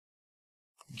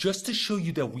just to show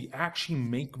you that we actually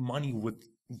make money with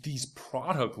these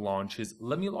product launches,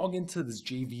 let me log into this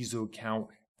JVZoo account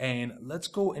and let's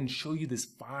go and show you this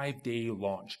 5-day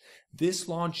launch. This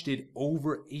launch did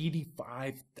over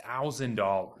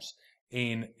 $85,000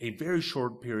 in a very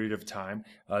short period of time.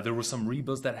 There were some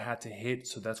rebuilds that had to hit,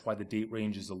 so that's why the date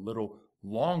range is a little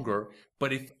longer.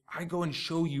 But if I go and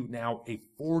show you now a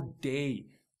 4-day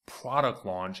product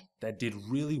launch that did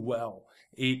really well,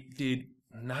 it did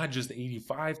not just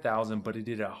 85,000, but it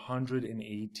did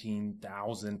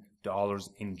 $118,000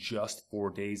 in just 4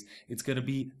 days. It's going to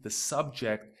be the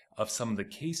subject of some of the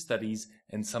case studies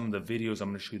and some of the videos. I'm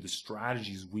going to show you the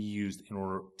strategies we used in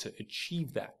order to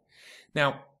achieve that.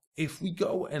 Now, if we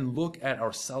go and look at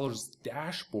our seller's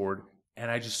dashboard and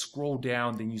I just scroll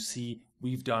down, then you see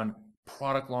we've done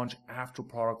product launch after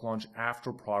product launch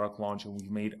after product launch, and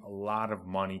we've made a lot of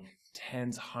money,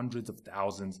 tens, hundreds of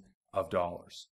thousands of dollars.